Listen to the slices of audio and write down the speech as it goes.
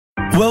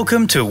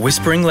Welcome to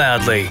Whispering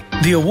Loudly,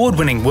 the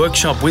award-winning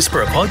Workshop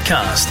Whisperer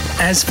podcast,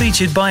 as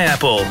featured by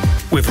Apple,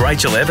 with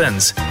Rachel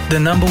Evans, the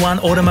 #1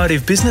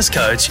 automotive business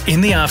coach in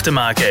the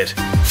aftermarket.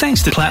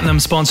 Thanks to Platinum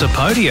sponsor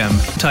Podium,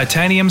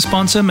 Titanium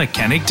sponsor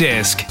Mechanic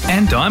Desk,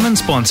 and Diamond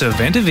sponsor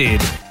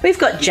Ventavid. We've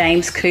got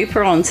James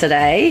Cooper on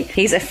today.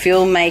 He's a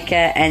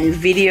filmmaker and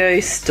video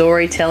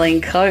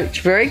storytelling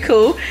coach. Very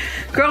cool.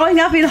 Growing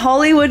up in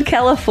Hollywood,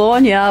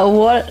 California,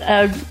 what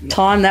a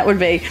time that would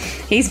be.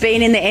 He's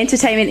been in the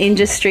entertainment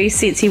industry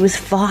since he was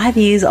 5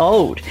 years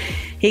old.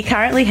 He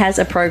currently has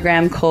a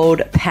program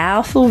called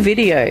Powerful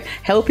Video,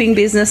 helping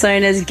business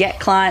owners get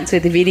clients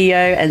with video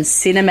and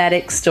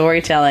cinematic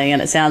storytelling.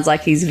 And it sounds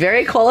like he's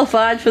very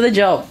qualified for the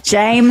job.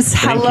 James,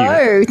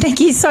 hello. Thank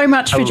you so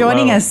much for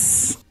joining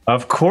us.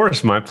 Of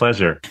course, my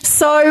pleasure.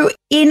 So,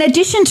 in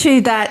addition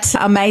to that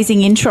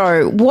amazing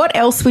intro, what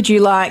else would you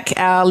like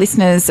our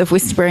listeners of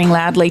Whispering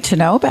Loudly to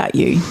know about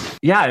you?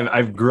 Yeah,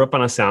 I grew up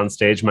on a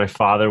soundstage. My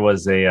father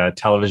was a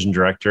television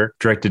director,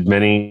 directed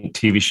many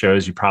TV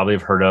shows you probably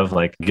have heard of,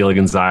 like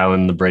Gilligan's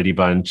Island, The Brady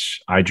Bunch,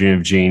 I Dream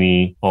of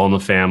Jeannie, All in the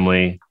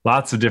Family,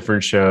 lots of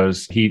different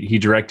shows. He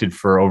directed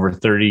for over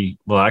 30,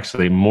 well,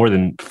 actually more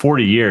than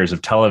 40 years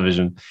of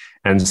television.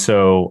 And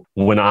so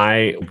when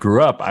I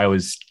grew up, I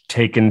was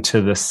taken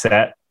to the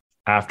set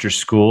after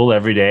school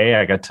every day.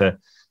 I got to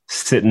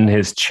sit in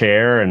his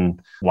chair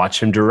and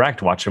watch him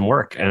direct, watch him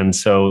work. And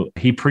so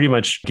he pretty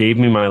much gave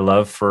me my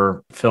love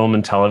for film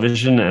and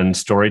television and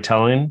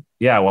storytelling.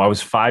 Yeah, well, I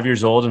was 5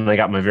 years old and I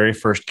got my very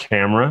first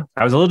camera.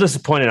 I was a little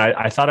disappointed.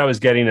 I thought I was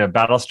getting a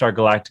Battlestar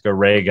Galactica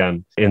ray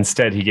gun.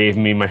 Instead, he gave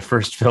me my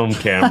first film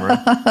camera.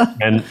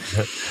 And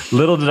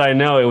little did I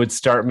know it would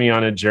start me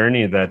on a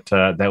journey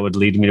that would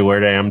lead me to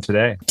where I am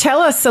today.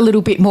 Tell us a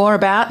little bit more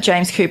about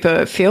James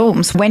Cooper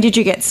Films. When did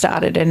you get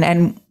started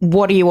and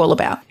what are you all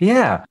about?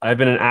 Yeah, I've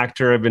been an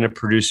actor. I've been a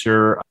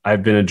producer.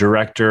 I've been a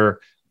director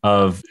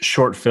of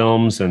short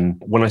films.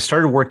 And when I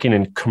started working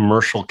in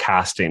commercial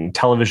casting,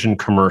 television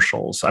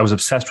commercials, I was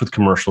obsessed with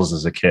commercials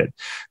as a kid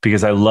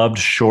because I loved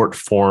short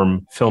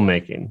form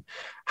filmmaking,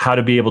 how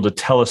to be able to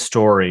tell a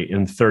story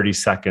in 30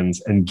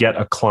 seconds and get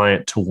a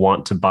client to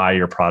want to buy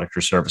your product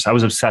or service. I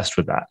was obsessed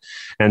with that.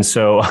 And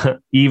so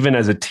even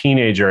as a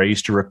teenager, I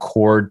used to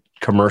record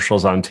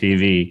commercials on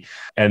TV.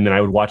 And then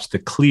I would watch the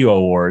Clio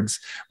Awards,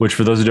 which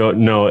for those who don't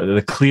know,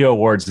 the Clio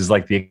Awards is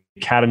like the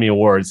Academy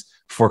Awards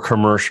for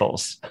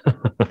commercials.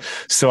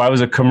 So I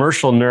was a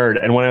commercial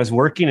nerd. And when I was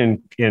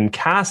working in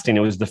casting,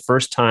 it was the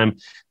first time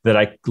that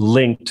I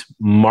linked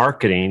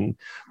marketing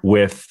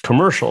with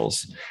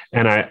commercials.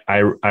 And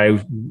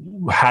I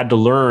had to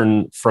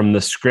learn from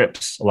the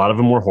scripts. A lot of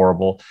them were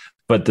horrible,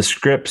 but the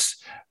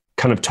scripts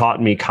kind of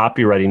taught me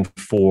copywriting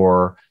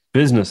for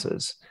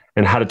businesses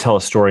and how to tell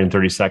a story in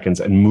 30 seconds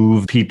and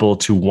move people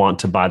to want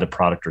to buy the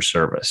product or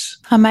service.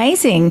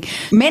 Amazing.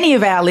 Many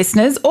of our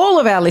listeners, all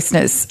of our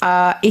listeners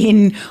are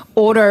in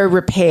auto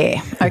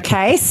repair,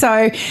 okay?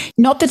 So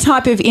not the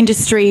type of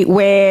industry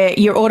where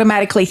you're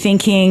automatically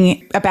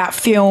thinking about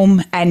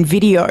film and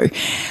video.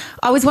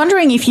 I was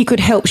wondering if you could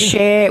help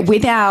share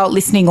with our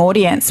listening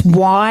audience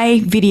why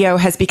video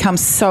has become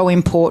so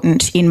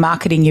important in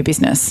marketing your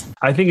business.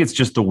 I think it's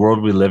just the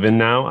world we live in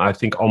now. I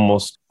think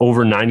almost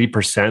over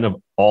 90% of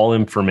all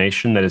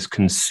information that is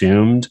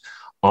consumed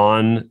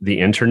on the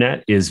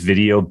internet is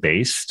video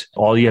based.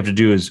 All you have to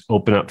do is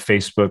open up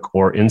Facebook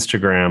or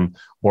Instagram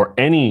or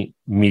any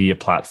media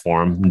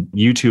platform.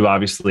 YouTube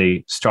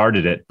obviously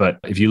started it, but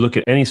if you look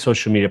at any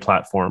social media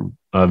platform,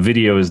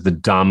 video is the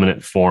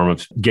dominant form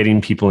of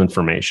getting people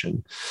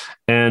information.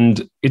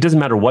 And it doesn't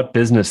matter what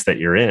business that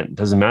you're in. It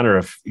doesn't matter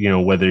if,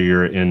 whether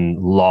you're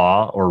in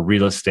law or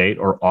real estate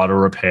or auto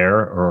repair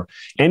or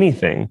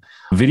anything,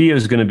 video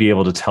is going to be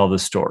able to tell the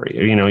story.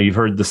 You've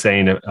heard the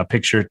saying, a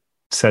picture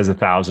says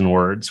 1,000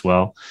 words.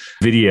 Well,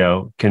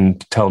 video can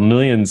tell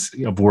millions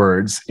of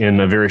words in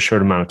a very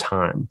short amount of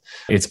time.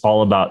 It's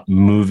all about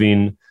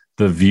moving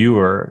the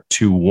viewer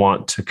to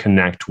want to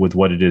connect with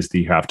what it is that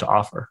you have to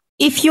offer.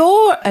 If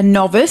you're a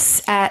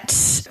novice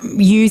at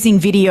using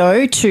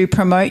video to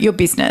promote your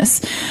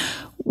business,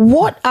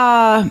 what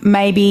are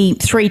maybe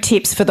 3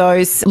 tips for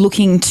those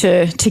looking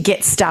to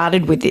get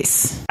started with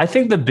this? I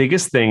think the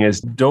biggest thing is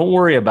don't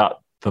worry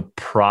about the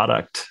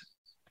product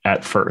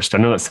at first. I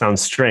know that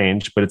sounds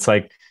strange, but it's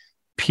like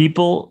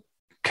people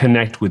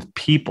connect with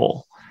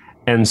people.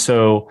 And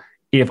so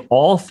if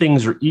all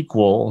things are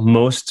equal,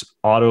 most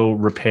auto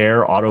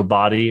repair, auto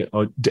body,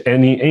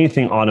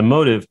 anything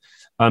automotive,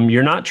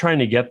 you're not trying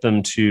to get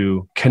them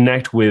to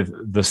connect with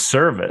the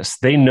service.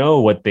 They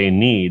know what they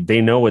need. They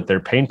know what their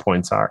pain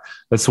points are.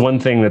 That's one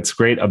thing that's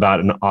great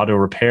about an auto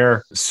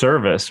repair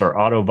service or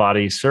auto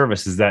body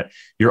service is that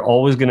you're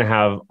always going to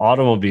have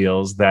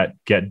automobiles that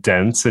get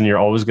dents and you're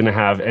always going to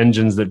have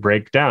engines that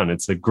break down.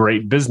 It's a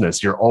great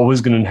business. You're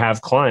always going to have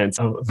clients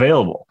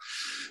available.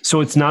 So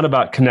it's not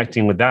about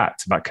connecting with that.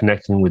 It's about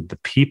connecting with the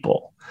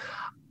people.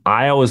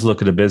 I always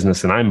look at a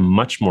business and I'm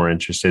much more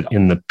interested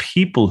in the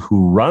people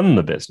who run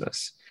the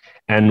business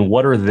and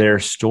what are their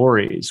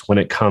stories when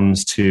it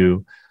comes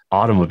to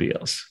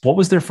automobiles. What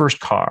was their first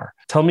car?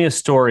 tell me a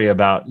story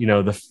about,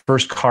 the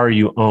first car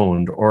you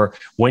owned or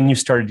when you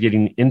started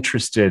getting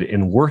interested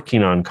in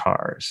working on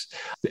cars.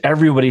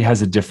 Everybody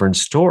has a different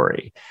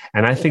story.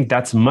 And I think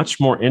that's much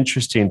more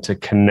interesting to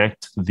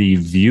connect the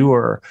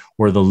viewer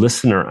or the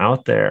listener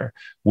out there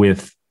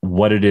with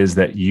what it is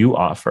that you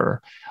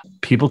offer.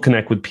 People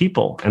connect with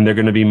people, and they're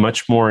going to be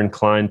much more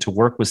inclined to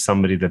work with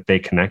somebody that they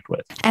connect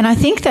with. And I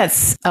think that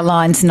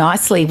aligns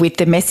nicely with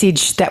the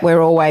message that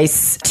we're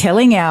always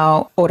telling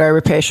our auto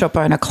repair shop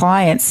owner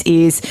clients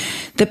is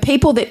the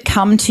people that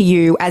come to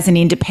you as an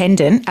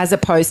independent, as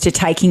opposed to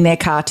taking their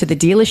car to the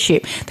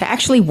dealership, they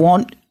actually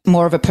want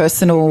more of a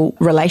personal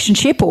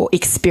relationship or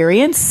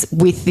experience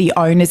with the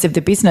owners of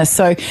the business.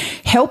 So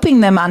helping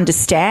them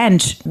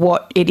understand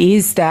what it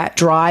is that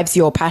drives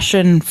your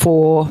passion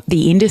for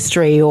the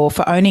industry or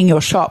for owning your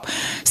shop,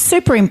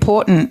 super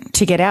important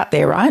to get out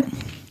there, right?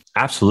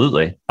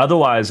 Absolutely.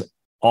 Otherwise,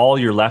 all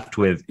you're left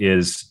with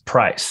is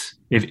price.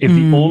 If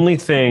the only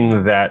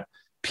thing that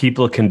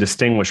people can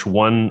distinguish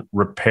one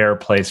repair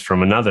place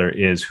from another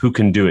is who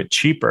can do it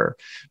cheaper,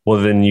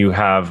 well, then you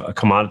have a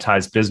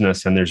commoditized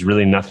business and there's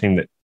really nothing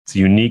that's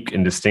unique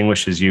and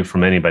distinguishes you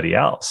from anybody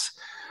else.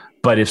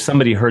 But if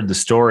somebody heard the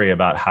story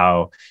about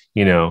how,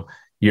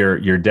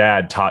 your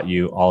dad taught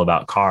you all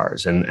about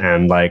cars and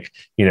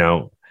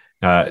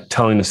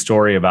telling the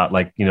story about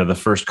the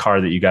first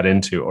car that you got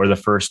into or the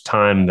first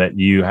time that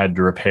you had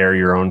to repair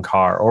your own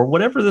car or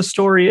whatever the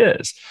story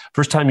is,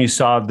 first time you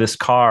saw this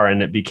car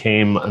and it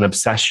became an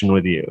obsession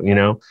with you,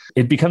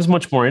 it becomes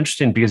much more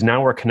interesting because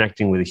now we're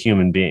connecting with a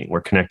human being.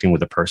 We're connecting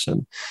with a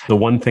person. The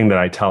one thing that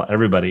I tell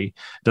everybody,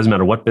 doesn't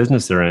matter what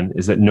business they're in,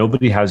 is that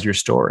nobody has your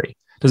story.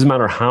 Doesn't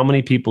matter how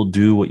many people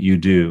do what you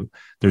do.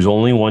 There's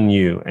only one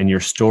you, and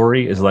your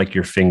story is like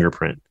your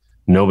fingerprint.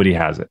 Nobody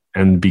has it.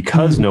 And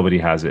because nobody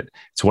has it,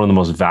 it's one of the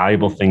most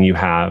valuable things you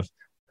have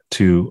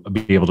to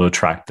be able to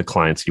attract the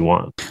clients you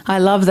want. I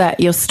love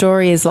that. Your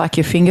story is like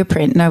your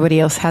fingerprint.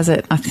 Nobody else has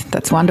it. I think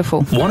that's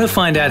wonderful. Want to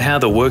find out how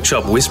the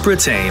Workshop Whisperer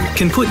team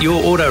can put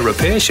your auto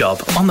repair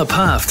shop on the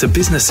path to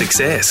business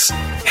success?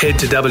 Head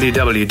to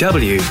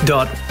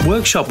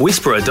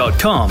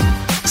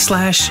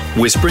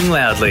www.workshopwhisperer.com/whispering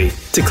loudly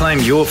to claim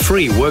your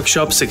free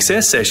workshop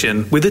success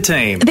session with the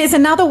team. There's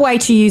another way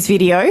to use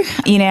video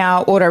in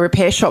our auto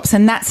repair shops,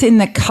 and that's in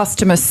the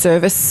customer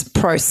service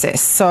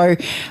process. So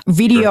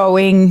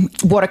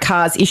videoing what a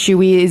car's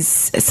issue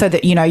is so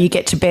that, you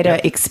get to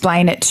better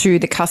explain it to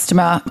the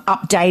customer,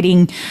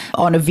 updating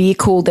on a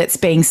vehicle that's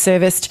being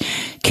serviced.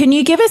 Can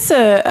you give us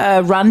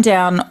a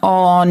rundown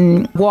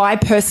on why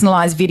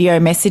personalized video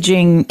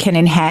messaging can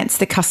enhance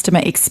the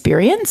customer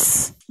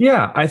experience?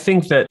 Yeah, I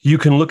think that you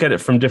can look at it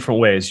from different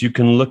ways. You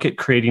can look at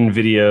creating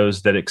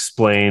videos that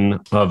explain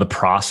the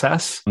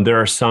process. There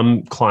are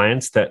some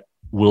clients that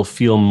will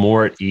feel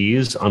more at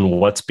ease on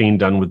what's being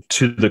done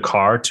to the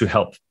car to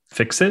help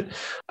fix it.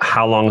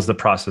 How long is the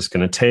process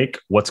going to take?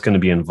 What's going to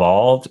be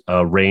involved?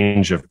 A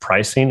range of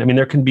pricing. I mean,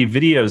 there can be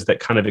videos that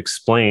kind of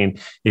explain,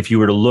 if you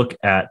were to look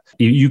at,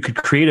 you could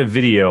create a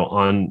video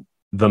on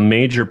the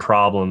major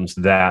problems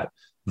that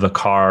the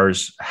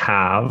cars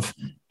have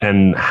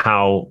and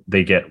how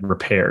they get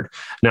repaired.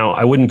 Now,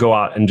 I wouldn't go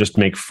out and just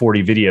make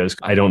 40 videos.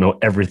 I don't know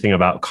everything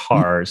about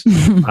cars,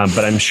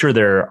 but I'm sure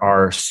there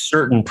are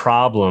certain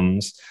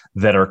problems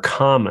that are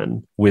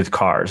common with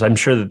cars. I'm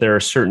sure that there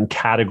are certain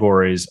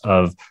categories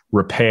of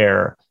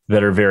repair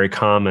that are very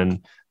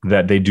common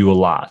that they do a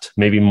lot,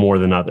 maybe more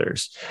than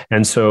others.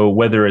 And so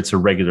whether it's a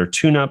regular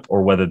tune-up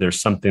or whether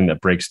there's something that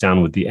breaks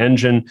down with the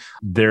engine,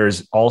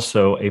 there's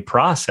also a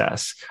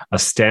process, a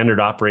standard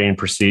operating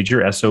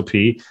procedure,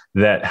 SOP,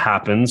 that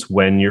happens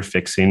when you're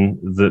fixing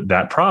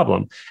that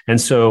problem. And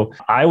so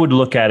I would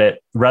look at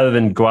it, rather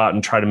than go out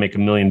and try to make a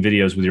million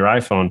videos with your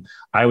iPhone,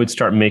 I would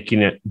start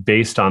making it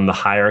based on the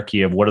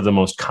hierarchy of what are the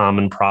most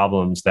common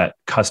problems that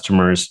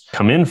customers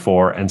come in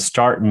for, and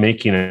start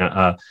making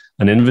an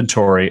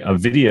inventory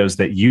of videos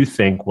that you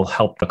think will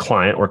help the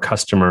client or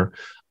customer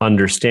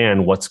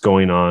understand what's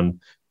going on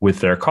with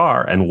their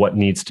car and what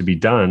needs to be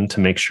done to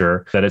make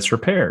sure that it's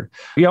repaired.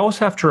 You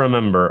also have to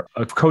remember,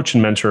 a coach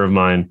and mentor of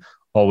mine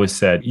always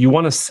said, you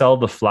want to sell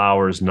the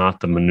flowers, not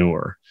the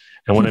manure.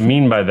 And what I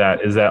mean by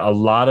that is that a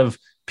lot of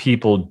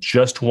people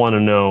just want to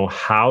know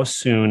how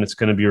soon it's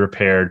going to be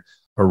repaired,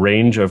 a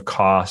range of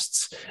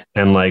costs,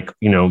 and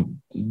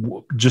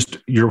just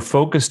you're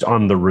focused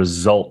on the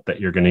result that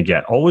you're going to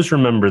get. Always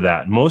remember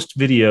that. Most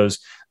videos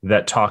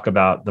that talk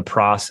about the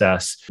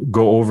process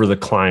go over the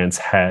client's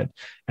head.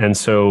 And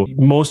so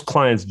most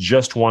clients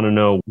just want to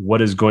know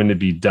what is going to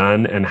be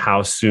done and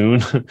how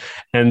soon.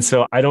 And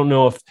so I don't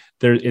know if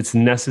it's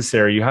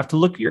necessary. You have to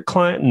look at your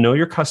client and know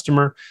your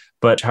customer,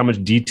 but how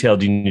much detail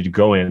do you need to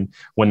go in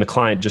when the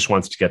client just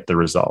wants to get the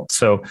result?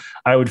 So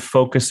I would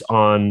focus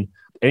on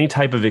any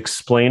type of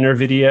explainer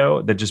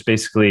video that just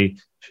basically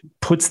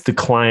puts the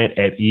client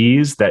at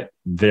ease that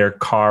their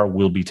car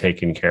will be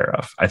taken care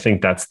of. I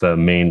think that's the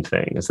main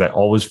thing, is that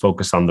always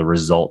focus on the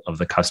result of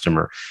the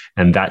customer.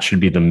 And that should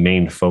be the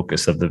main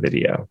focus of the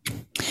video.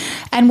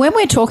 And when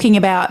we're talking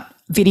about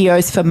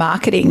videos for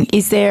marketing.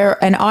 Is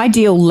there an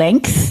ideal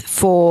length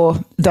for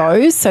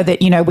those so that,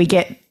 we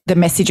get the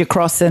message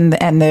across and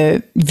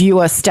the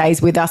viewer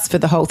stays with us for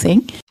the whole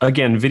thing?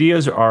 Again,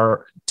 videos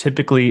are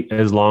typically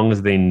as long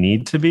as they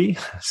need to be.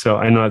 So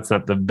I know that's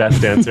not the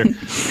best answer,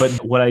 but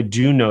what I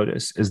do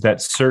notice is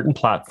that certain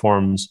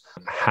platforms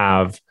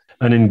have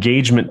an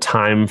engagement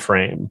time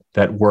frame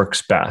that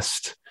works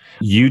best.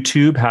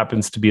 YouTube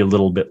happens to be a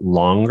little bit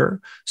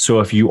longer. So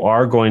if you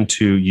are going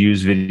to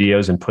use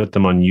videos and put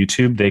them on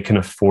YouTube, they can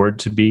afford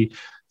to be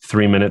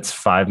 3 minutes,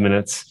 5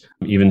 minutes,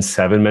 even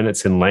 7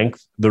 minutes in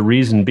length. The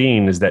reason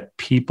being is that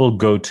people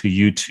go to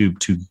YouTube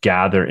to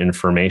gather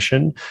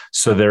information.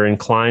 So they're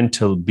inclined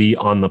to be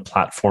on the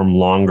platform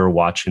longer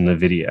watching the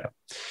video.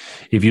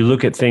 If you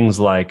look at things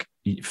like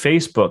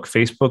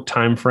Facebook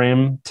time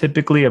frame,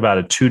 typically about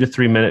a 2 to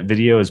 3 minute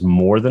video is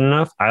more than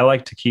enough. I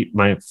like to keep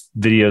my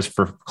videos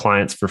for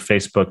clients for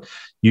Facebook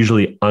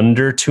usually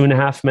under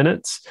 2.5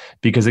 minutes,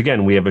 because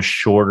again, we have a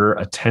shorter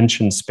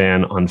attention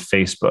span on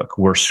Facebook.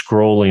 We're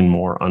scrolling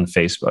more on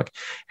Facebook.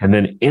 And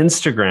then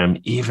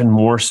Instagram, even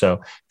more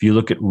so. If you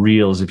look at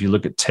Reels, if you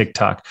look at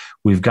TikTok,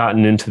 we've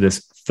gotten into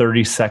this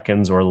 30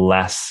 seconds or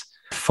less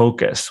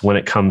focus when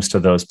it comes to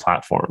those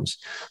platforms.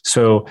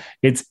 So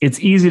it's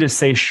easy to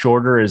say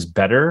shorter is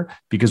better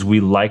because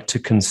we like to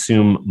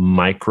consume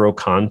micro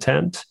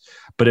content.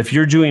 But if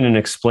you're doing an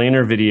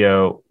explainer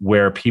video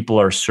where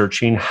people are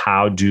searching,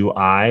 how do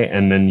I,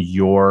 and then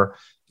your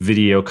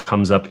video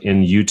comes up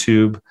in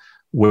YouTube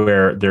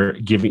where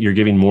you're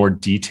giving more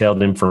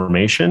detailed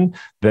information,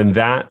 then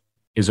that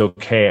is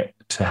okay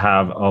to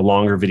have a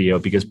longer video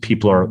because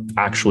people are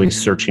actually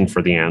searching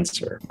for the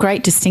answer.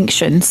 Great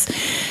distinctions.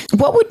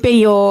 What would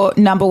be your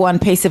number one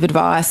piece of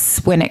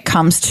advice when it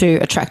comes to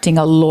attracting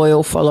a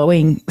loyal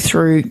following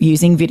through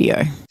using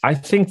video? I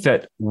think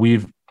that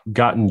we've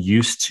gotten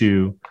used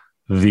to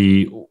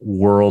the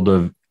world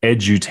of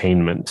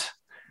edutainment.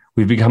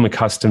 We've become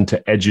accustomed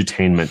to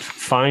edutainment,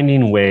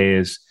 finding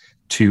ways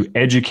to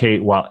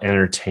educate while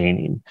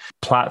entertaining.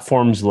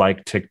 Platforms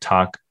like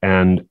TikTok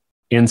and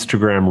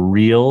Instagram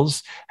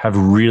Reels have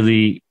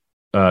really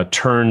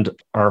turned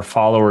our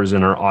followers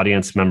and our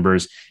audience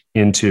members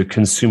into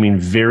consuming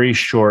very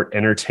short,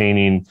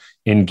 entertaining,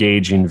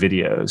 engaging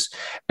videos.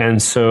 And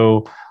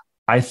so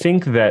I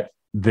think that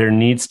there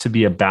needs to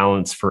be a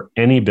balance for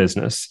any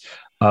business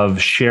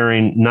of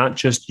sharing not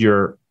just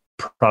your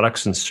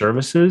products and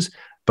services,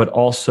 but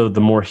also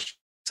the more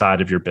side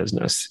of your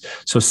business.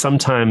 So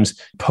sometimes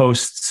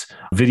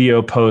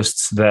video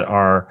posts that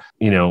are,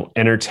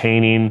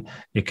 entertaining.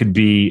 It could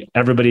be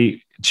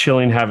everybody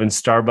chilling, having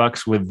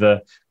Starbucks with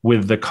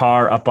the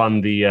car up on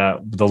the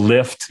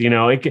lift.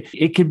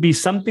 It could be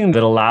something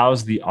that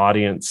allows the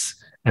audience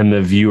and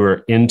the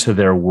viewer into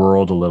their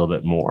world a little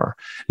bit more.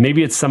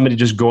 Maybe it's somebody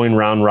just going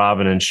round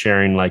robin and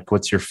sharing like,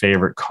 what's your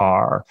favorite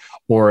car?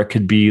 Or it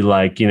could be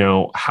like,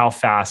 how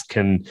fast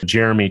can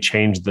Jeremy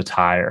change the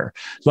tire?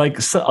 Like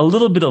a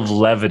little bit of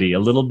levity, a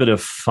little bit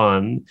of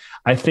fun.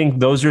 I think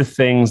those are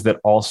things that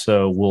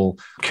also will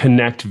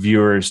connect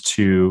viewers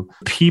to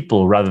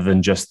people rather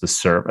than just the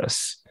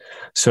service.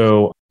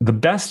 So the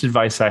best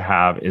advice I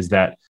have is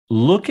that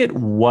look at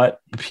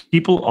what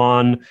people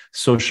on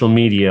social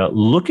media,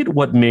 look at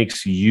what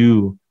makes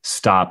you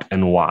stop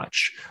and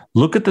watch.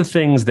 Look at the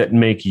things that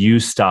make you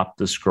stop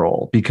the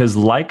scroll, because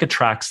like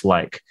attracts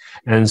like.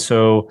 And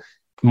so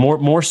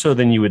more so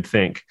than you would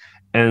think.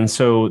 And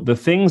so the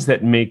things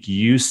that make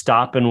you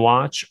stop and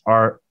watch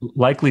are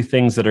likely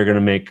things that are going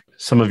to make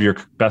some of your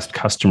best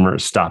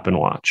customers stop and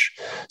watch.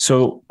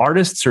 So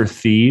artists are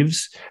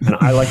thieves, and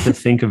I like to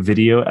think of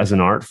video as an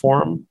art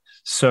form.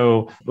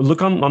 So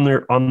look on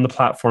the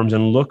platforms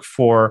and look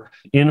for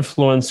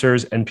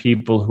influencers and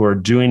people who are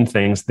doing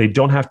things. It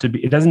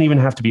doesn't even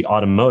have to be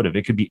automotive.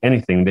 It could be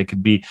anything. They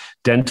could be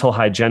dental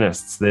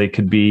hygienists. They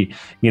could be,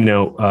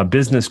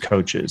 business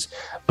coaches.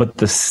 But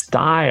the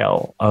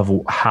style of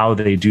how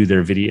they do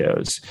their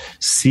videos,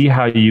 see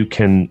how you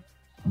can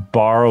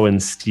borrow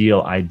and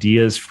steal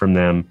ideas from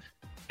them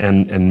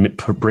and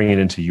bring it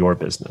into your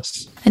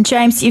business. And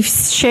James, you've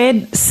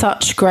shared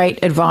such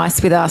great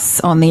advice with us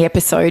on the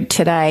episode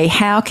today.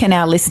 How can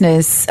our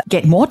listeners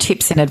get more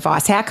tips and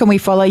advice? How can we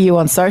follow you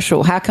on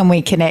social? How can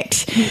we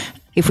connect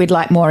if we'd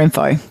like more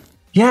info?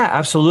 Yeah,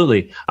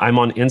 absolutely. I'm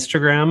on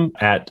Instagram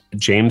at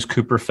James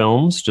Cooper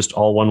Films, just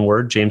all one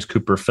word, James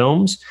Cooper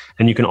Films.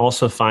 And you can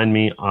also find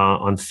me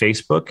on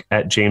Facebook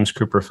at James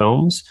Cooper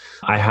Films.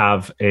 I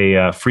have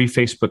a free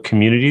Facebook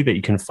community that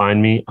you can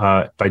find me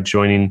by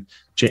going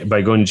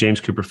to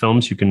James Cooper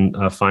Films. You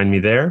can find me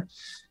there.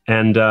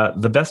 And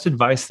the best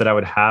advice that I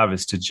would have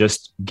is to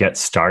just get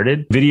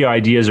started. Video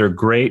ideas are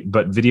great,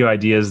 but video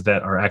ideas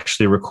that are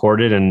actually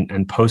recorded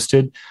and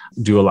posted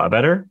do a lot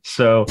better.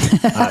 So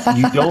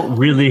you don't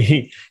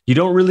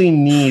really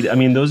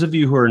need, those of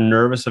you who are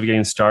nervous of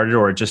getting started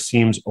or it just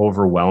seems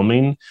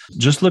overwhelming,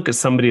 just look at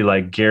somebody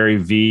like Gary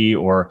Vee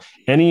or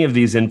any of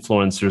these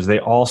influencers. They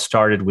all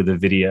started with a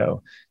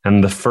video,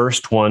 and the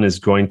first one is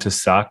going to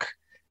suck.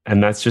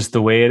 And that's just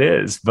the way it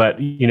is. But,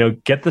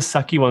 get the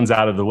sucky ones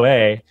out of the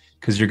way,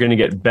 because you're going to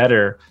get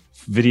better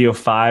Video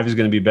 5 is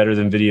going to be better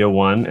than video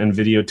 1, and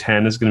video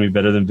 10 is going to be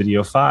better than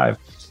video 5.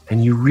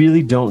 And you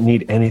really don't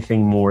need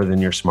anything more than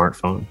your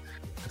smartphone.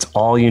 That's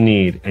all you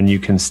need, and you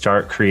can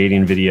start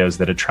creating videos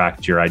that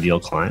attract your ideal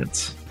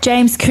clients.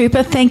 James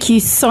Cooper, thank you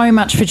so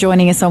much for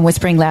joining us on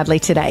Whispering Loudly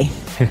today.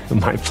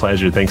 My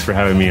pleasure. Thanks for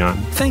having me on.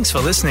 Thanks for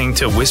listening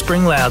to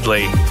Whispering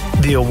Loudly,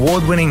 the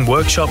award-winning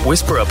Workshop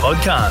Whisperer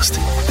podcast,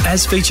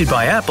 as featured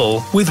by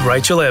Apple with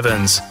Rachel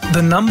Evans,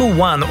 the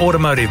 #1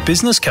 automotive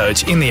business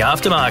coach in the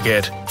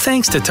aftermarket.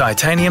 Thanks to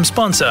titanium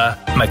sponsor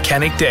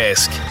Mechanic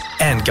Desk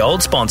and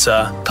gold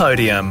sponsor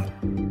Podium.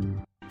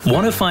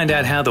 Want to find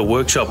out how the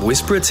Workshop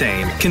Whisperer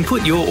team can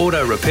put your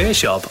auto repair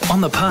shop on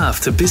the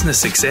path to business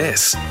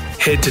success?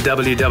 Head to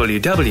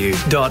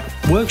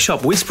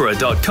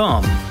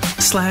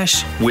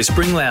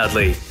www.workshopwhisperer.com/whispering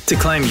loudly to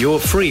claim your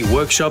free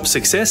workshop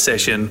success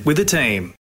session with the team.